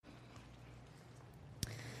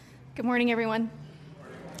Good morning, everyone.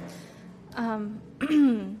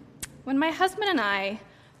 When my husband and I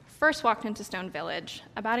first walked into Stone Village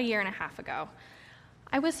about a year and a half ago,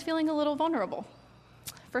 I was feeling a little vulnerable.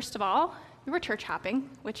 First of all, we were church hopping,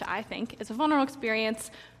 which I think is a vulnerable experience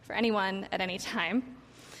for anyone at any time.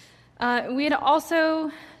 We had also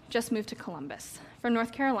just moved to Columbus from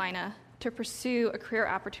North Carolina to pursue a career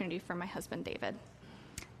opportunity for my husband, David.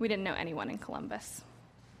 We didn't know anyone in Columbus.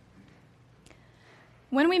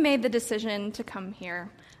 When we made the decision to come here,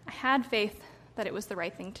 I had faith that it was the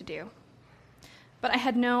right thing to do. But I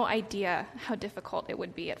had no idea how difficult it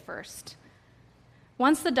would be at first.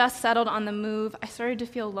 Once the dust settled on the move, I started to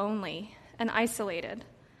feel lonely and isolated.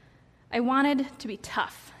 I wanted to be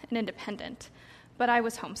tough and independent, but I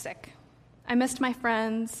was homesick. I missed my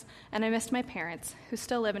friends, and I missed my parents, who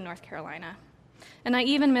still live in North Carolina. And I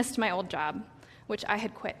even missed my old job, which I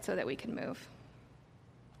had quit so that we could move.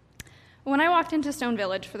 When I walked into Stone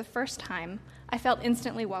Village for the first time, I felt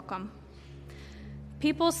instantly welcome.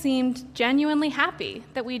 People seemed genuinely happy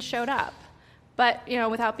that we'd showed up, but,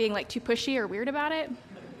 without being too pushy or weird about it.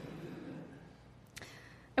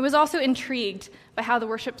 I was also intrigued by how the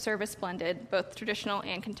worship service blended both traditional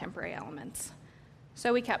and contemporary elements.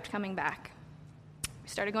 So we kept coming back. We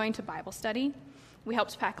started going to Bible study. We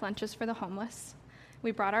helped pack lunches for the homeless.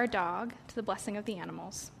 We brought our dog to the blessing of the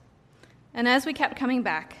animals. And as we kept coming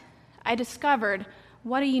back, I discovered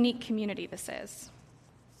what a unique community this is.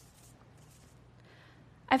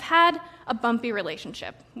 I've had a bumpy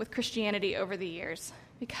relationship with Christianity over the years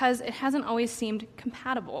because it hasn't always seemed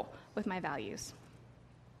compatible with my values.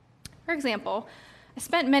 For example, I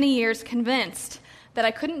spent many years convinced that I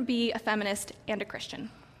couldn't be a feminist and a Christian.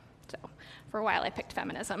 So, for a while I picked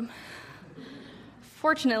feminism.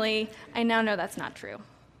 Fortunately, I now know that's not true.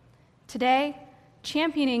 Today,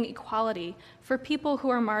 championing equality for people who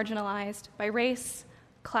are marginalized by race,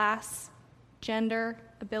 class, gender,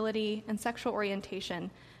 ability, and sexual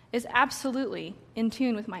orientation is absolutely in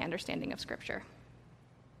tune with my understanding of Scripture.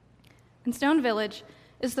 And Stone Village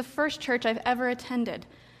is the first church I've ever attended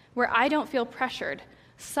where I don't feel pressured,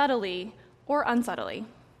 subtly or unsubtly,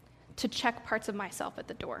 to check parts of myself at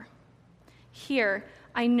the door. Here,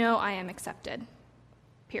 I know I am accepted,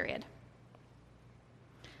 period.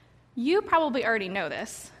 You probably already know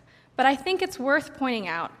this, but I think it's worth pointing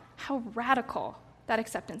out how radical that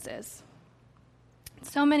acceptance is. In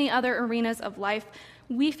so many other arenas of life,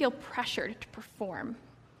 we feel pressured to perform,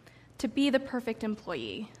 to be the perfect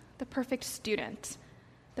employee, the perfect student,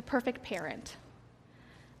 the perfect parent.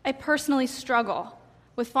 I personally struggle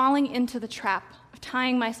with falling into the trap of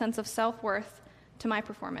tying my sense of self-worth to my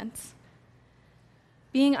performance.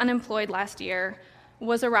 Being unemployed last year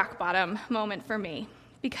was a rock bottom moment for me,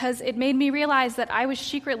 because it made me realize that I was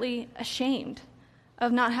secretly ashamed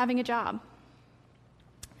of not having a job.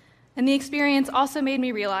 And the experience also made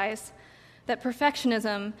me realize that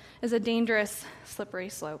perfectionism is a dangerous, slippery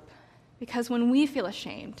slope, because when we feel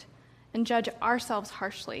ashamed and judge ourselves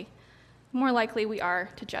harshly, the more likely we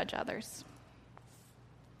are to judge others.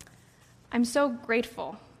 I'm so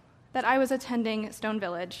grateful that I was attending Stone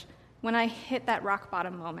Village when I hit that rock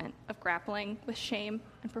bottom moment of grappling with shame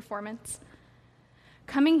and performance.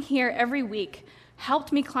 Coming here every week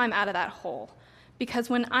helped me climb out of that hole, because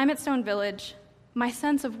when I'm at Stone Village, my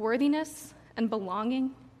sense of worthiness and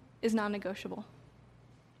belonging is non-negotiable.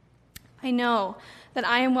 I know that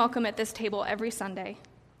I am welcome at this table every Sunday,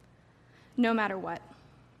 no matter what,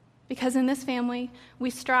 because in this family, we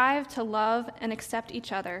strive to love and accept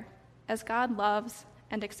each other as God loves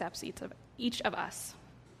and accepts each of us.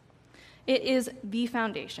 It is the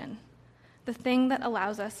foundation, the thing that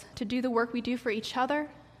allows us to do the work we do for each other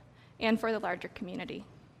and for the larger community.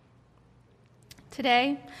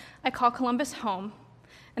 Today, I call Columbus home,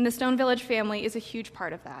 and the Stone Village family is a huge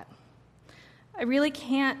part of that. I really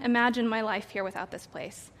can't imagine my life here without this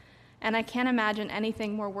place, and I can't imagine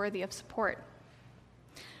anything more worthy of support.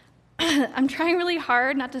 I'm trying really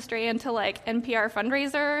hard not to stray into NPR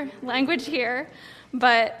fundraiser language here,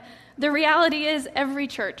 but the reality is every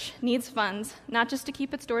church needs funds, not just to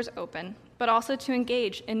keep its doors open, but also to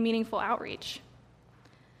engage in meaningful outreach.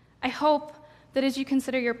 I hope that as you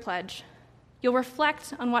consider your pledge, you'll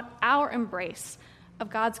reflect on what our embrace of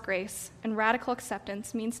God's grace and radical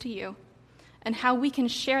acceptance means to you, and how we can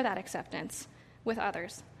share that acceptance with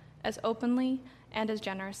others as openly and as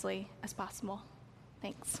generously as possible.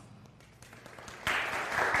 Thanks.